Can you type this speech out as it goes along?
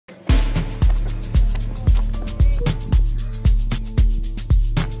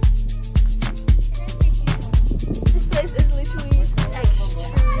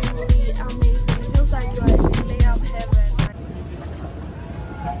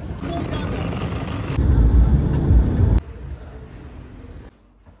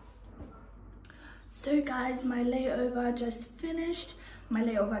guys, my layover just finished.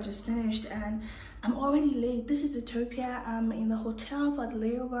 And I'm already late. This is Ethiopia. I'm in the hotel for the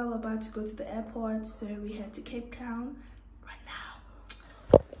layover. We're about to go to the airport, so we head to Cape Town right now.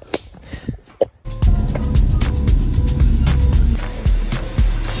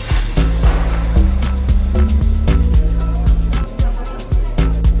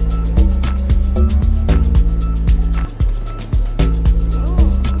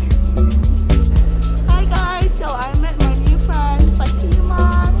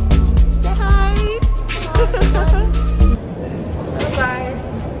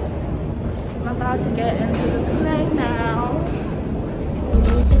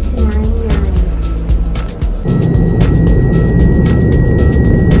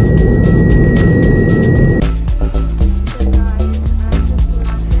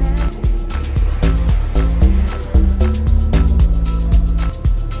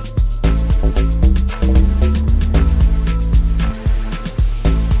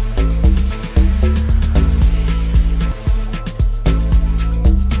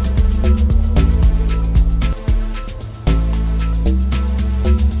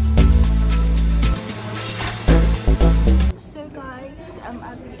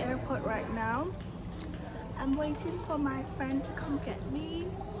 I'm waiting for my friend to come get me,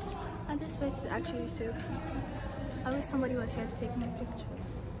 and this place is actually so pretty. I wish somebody was here to take my picture.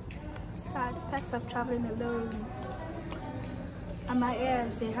 Sad effects of traveling alone, and my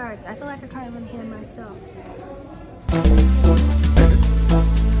ears, they hurt. I feel like I can't even hear myself.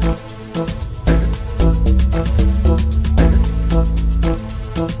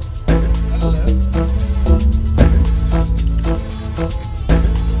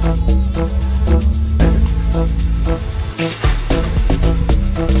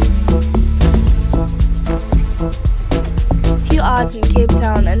 In Cape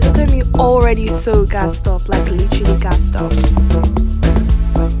Town, and look at me already so gassed up, like literally gassed up.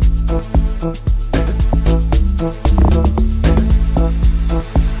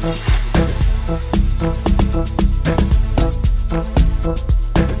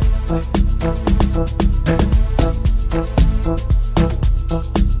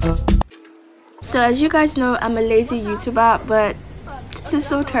 So as you guys know, I'm a lazy YouTuber, but this is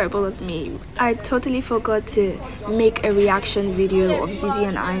so terrible of me. I totally forgot to make a reaction video of Zizi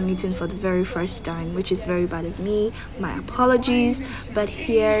and I meeting for the very first time, which is very bad of me. My apologies, but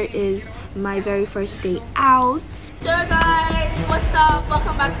here is my very first day out. So guys, what's up?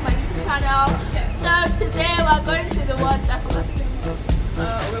 Welcome back to my YouTube channel. So today we're going to the what? I forgot the name.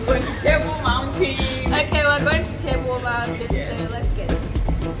 We're going to Table Mountain. Okay, we're going to Table Mountain, so let's get it.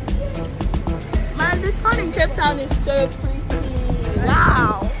 Man, the sun in Cape Town is so pretty.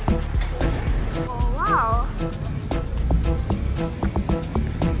 Wow. Oh, wow.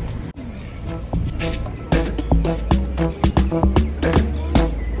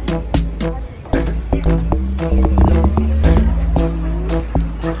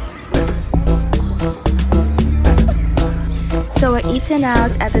 So we're eating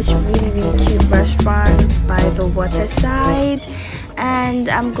out at this really cute restaurant by the waterside, and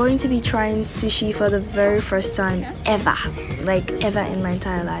I'm going to be trying sushi for the very first time ever, like ever in my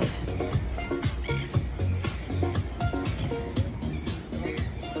entire life.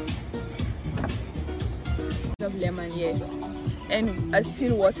 Of lemon, yes, and a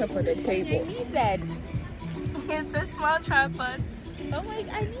still water for the table. I need that. It's a small tripod. Oh my,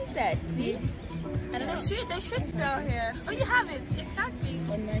 I need that. See? I don't know. They should sell here. Oh, you have it. Exactly.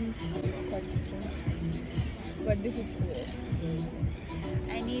 On mine it's quite different, but this is cool.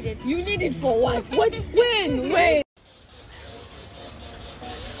 I need it. You need it for what? What? When?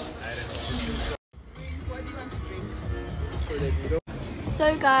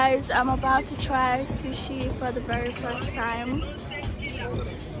 So guys, I'm about to try sushi for the very first time.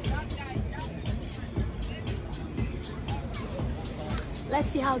 Let's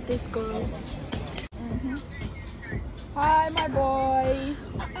see how this goes. Hi, my boy.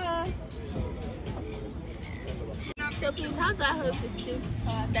 So please, how do I hold this stick?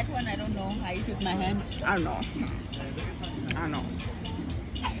 That one I don't know. I use my hand. I know.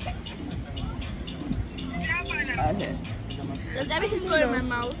 Okay. Does everything go in my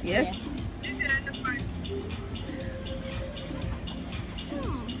mouth? Yes.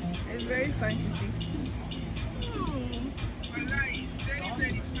 It's very fancy. See.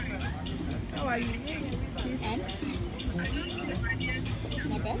 How are you? Please.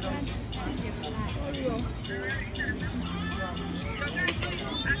 Not bad.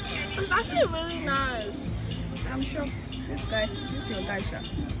 It's actually really nice. I'm sure this is your guy, Sha.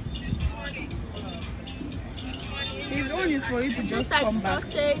 His own is for you to just like come back.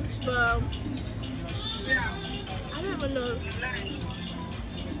 sausage, but even know.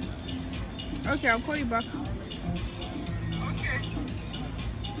 Okay, I'll call you back.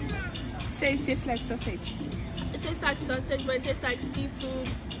 Say it tastes like sausage. It tastes like sausage, but it tastes like seafood.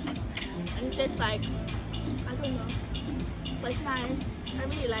 And it tastes like, I don't know. But it's nice. I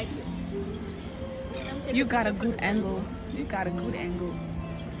really like it. You got a good angle. You got a good angle.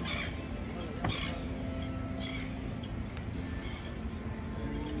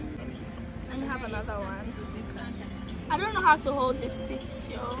 Let me have another one. I don't know how to hold this stick,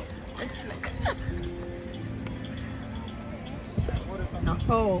 yo. It's like...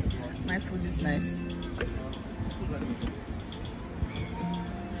 Oh, my food is nice.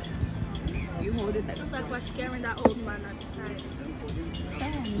 You hold it like It's like we're scaring that old man at the side.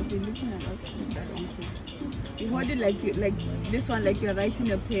 that one has been looking at us since that uncle. You hold it like you, like this one, like you're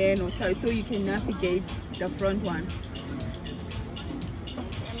writing a pen or so you can navigate the front one.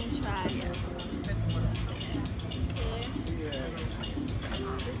 Let me try. Okay.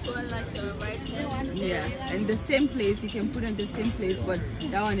 This one like you're writing. Yeah, and the same place, you can put in the same place, but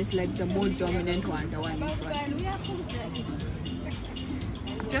that one is like the more dominant one, the one in front.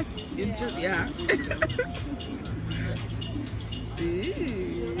 Yeah.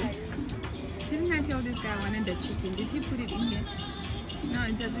 Ew. Didn't I tell this guy I wanted the chicken? Did he put it in here? No,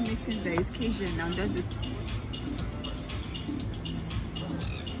 it doesn't make sense that it's Cajun now, does it?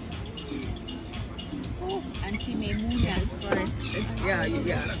 Oh, Auntie Maimuna. Sorry.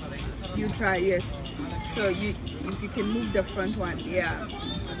 Yeah. You try, yes. So if you can move the front one, yeah.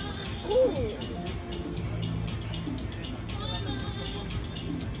 Ooh.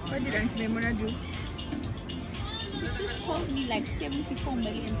 What did Auntie Maimuna do? She's just called me like 74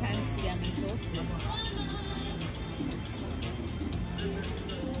 million times today. I'm exhausted.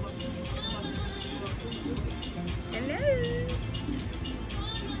 Hello.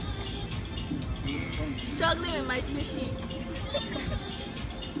 Struggling with my sushi.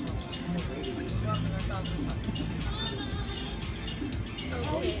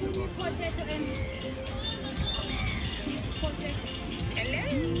 Okay.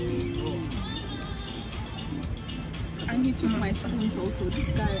 And he took my spoons also. This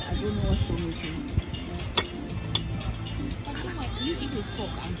guy, I don't know what's wrong with him. You eat with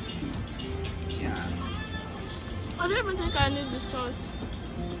fork, Auntie. Yeah. I don't even think I need the sauce.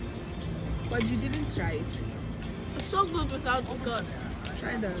 But you didn't try it. It's so good without the sauce.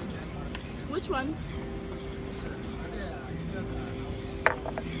 Try the... Which one?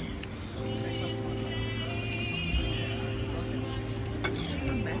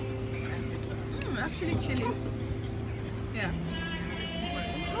 Not bad. Actually chili. Yeah.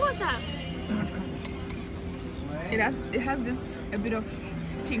 What was that? It has this a bit of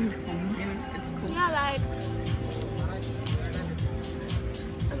sting in it. It's cool. Yeah, like...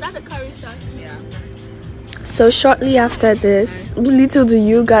 Is that the curry sauce? Yeah. So shortly after this, little do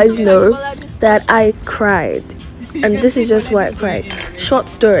you guys know that I cried. And this is just why I cried. Short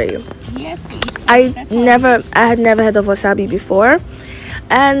story. Yes, to eat. I had never heard of wasabi before,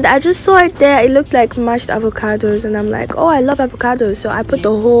 and I just saw it there. It looked like mashed avocados, and I'm like, oh, I love avocados. So I put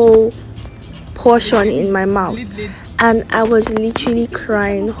the whole portion in my mouth, and I was literally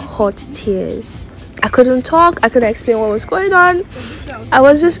crying hot tears. I couldn't talk. I couldn't explain what was going on. I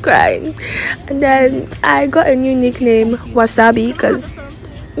was just crying. And then I got a new nickname, Wasabi, because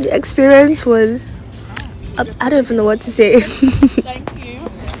the experience was... I don't even know what to say. Thank you.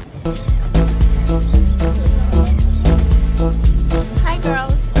 Hi,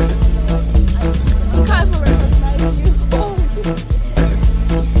 girls. I can't even recognize you.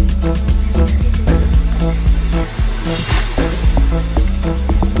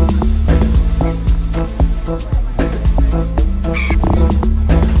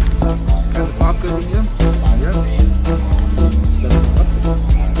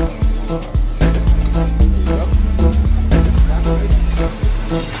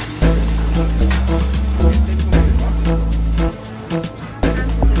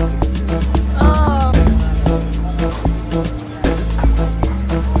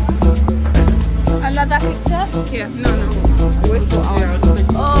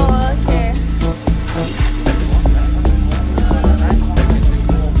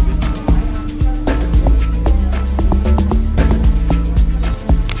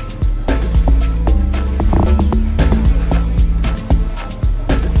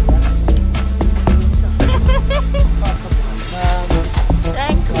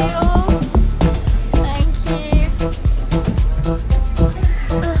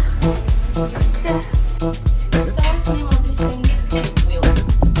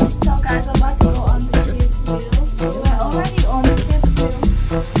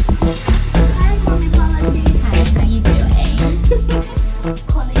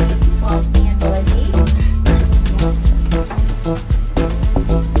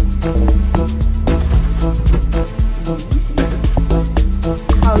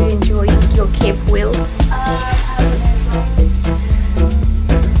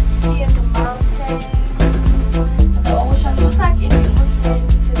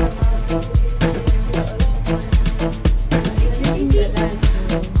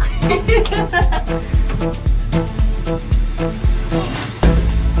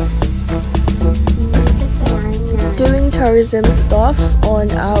 tourism stuff on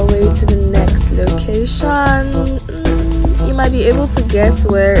our way to the next location. You might be able to guess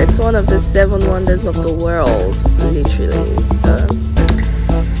where. It's one of the 7 wonders of the world, literally. So,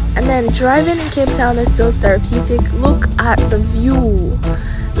 and then driving in Cape Town is so therapeutic. Look at the view.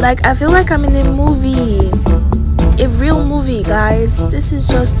 Like, I feel like I'm in a movie, a real movie, guys. This is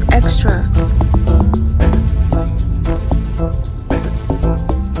just extra.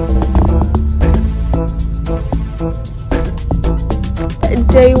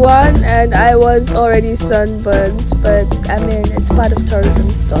 Day 1 and I was already sunburned, but I mean, it's part of tourism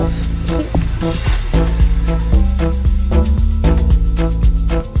stuff.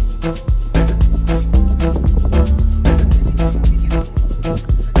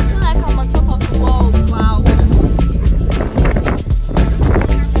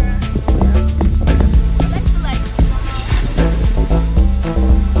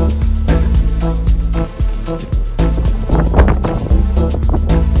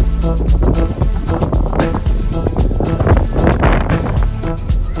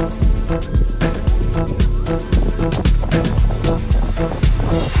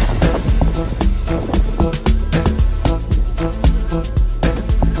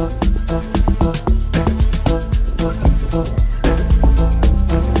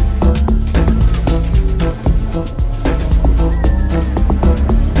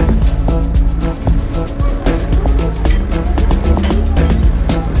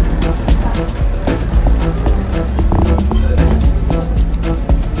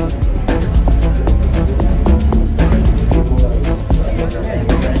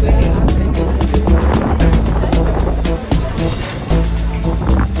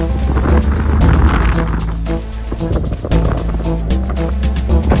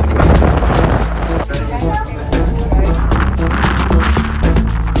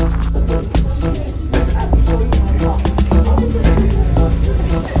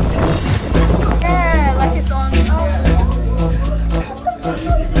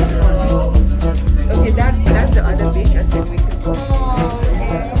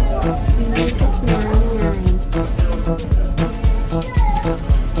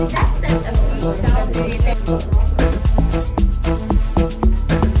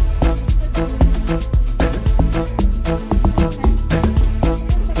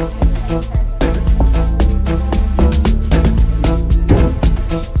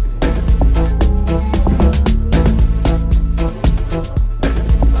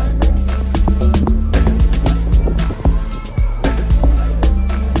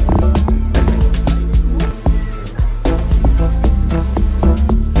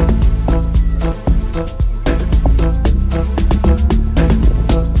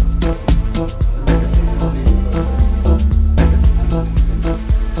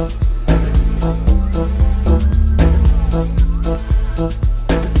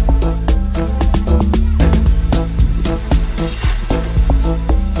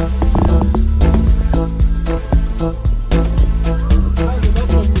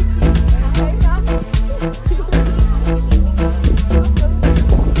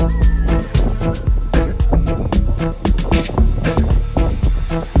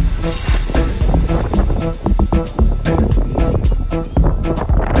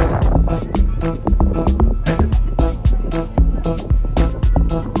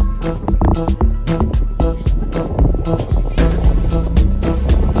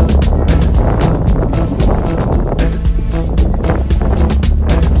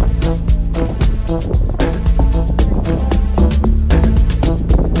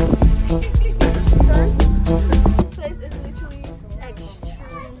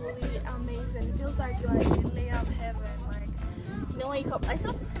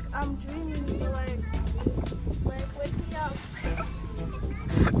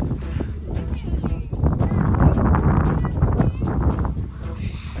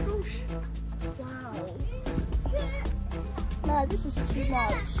 This is too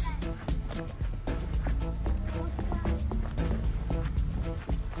much.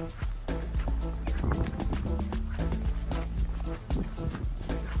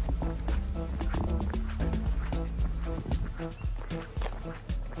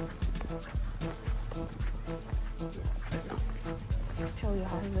 Tell your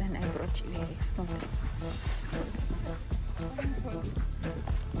husband I brought you here. If not,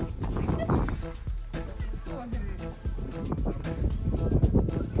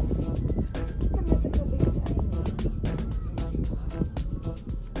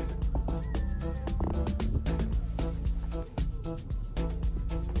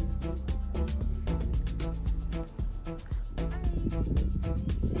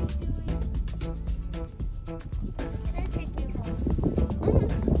 Can I take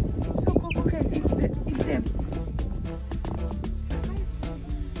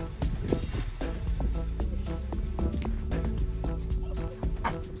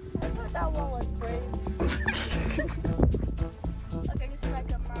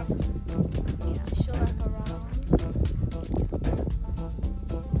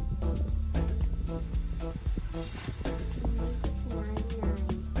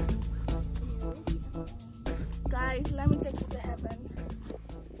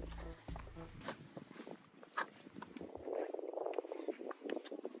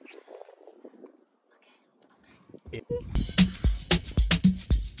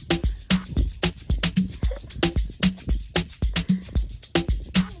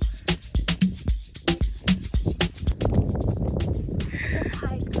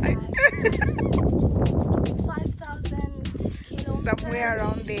Somewhere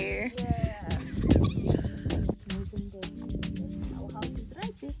around there. Yeah. Our house is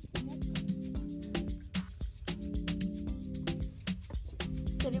right there.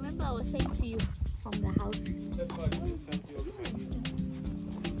 So remember I was saying to you from the house.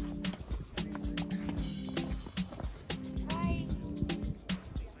 Hi.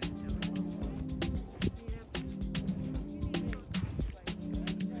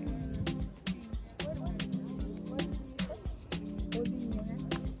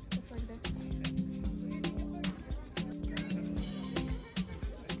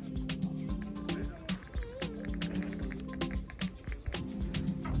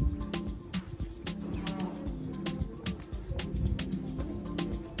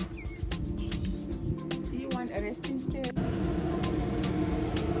 A resting state.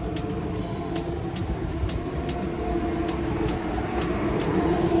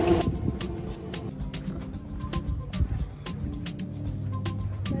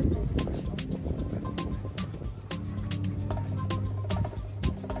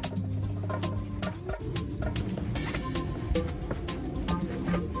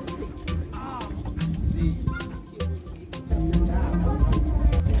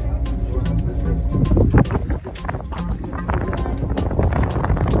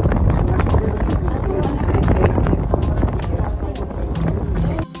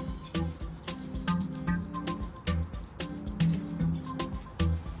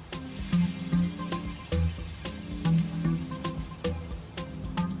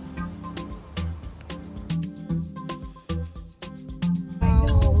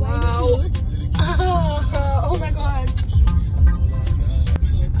 Oh my god.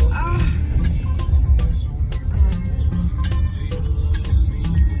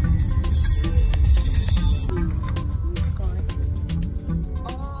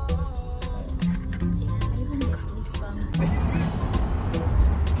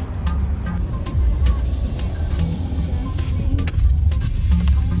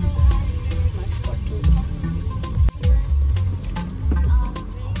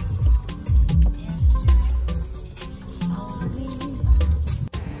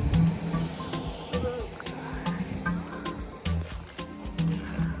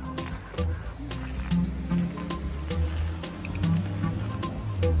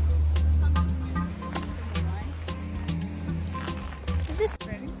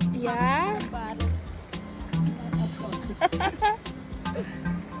 Yeah.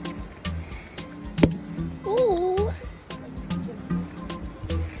 Ooh.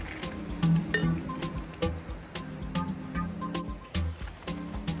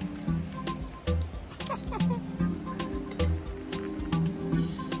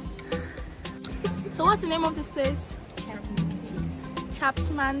 So what's the name of this place?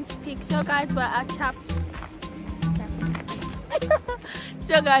 Chapman's Peak. So guys, we're at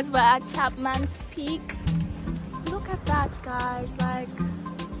So guys, we're at Chapman's Peak. Look at that, guys. Like,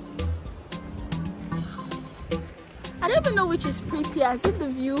 I don't even know which is prettier. Is it the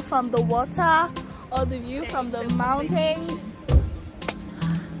view from the water or the view from the mountains?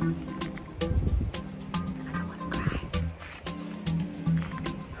 I don't want to cry.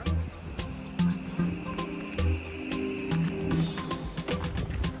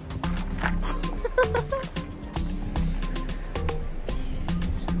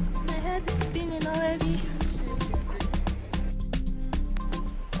 My head is spinning already.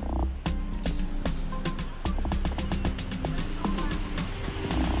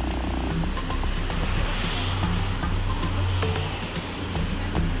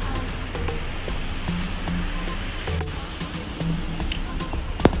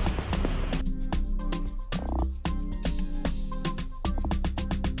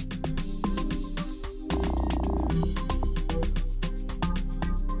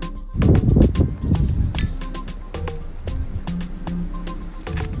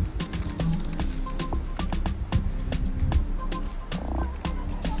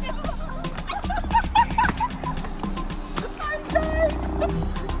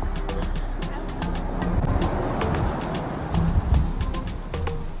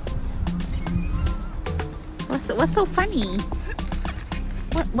 What's so funny?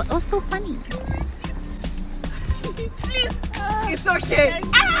 What's so funny? Please, it's okay.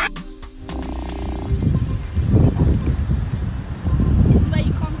 This is where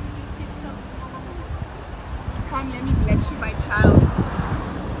you come to do TikTok. Come, let me bless you, my child.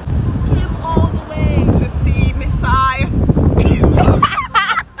 Came all the way. To see Messiah.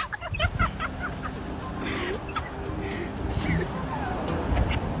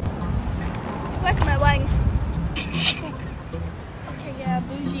 Where's my wine? Okay, yeah,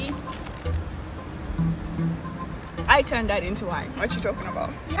 bougie. I turned that into wine. What you talking about?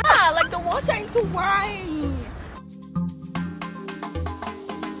 Yeah, like the water into wine.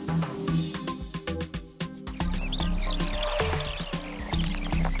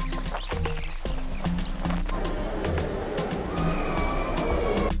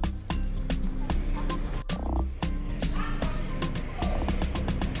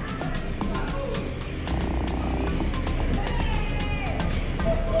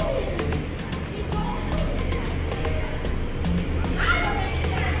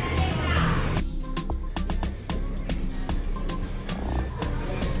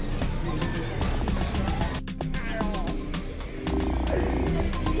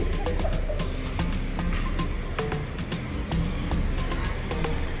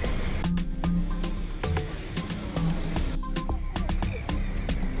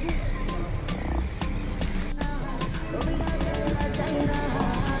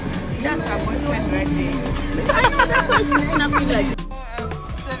 That's our boyfriend right there. I know, that's why she's snapping like.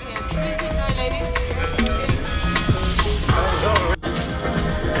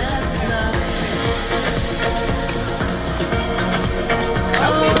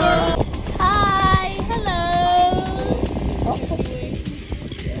 Hi, hello.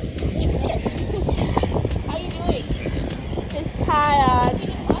 How you doing? Just tired.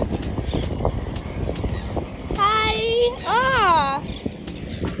 Hi. Ah.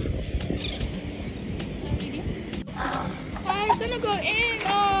 I'm gonna go in.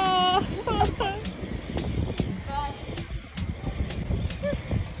 Oh.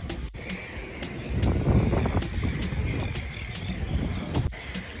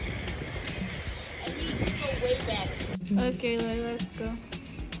 Okay, let's go.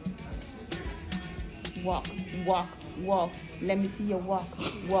 Walk, walk, walk. Let me see your walk,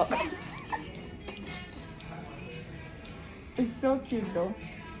 walk. It's so cute though.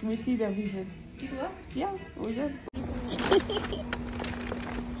 We see the vision. What? Yeah, we just.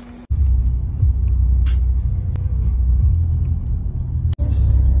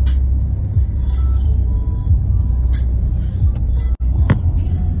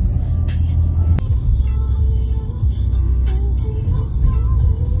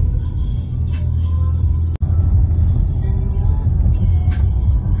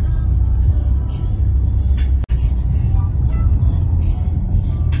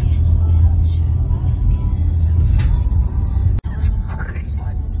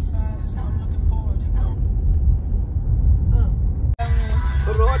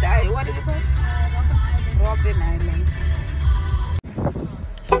 What is it called? Robben Island.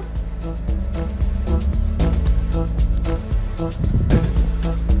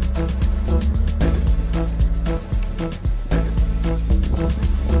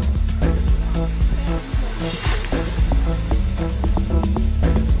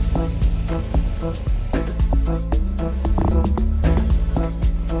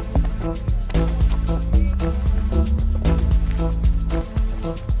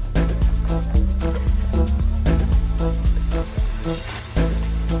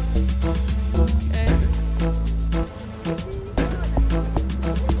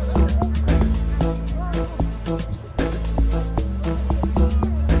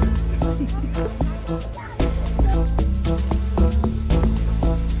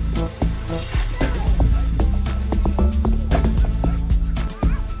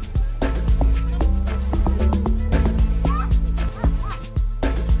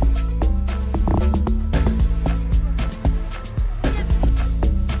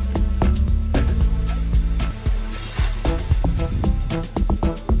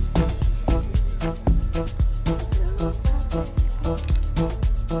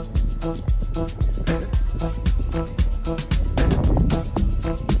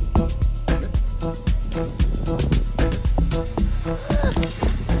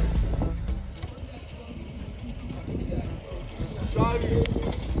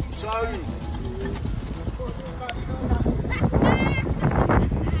 Sorry.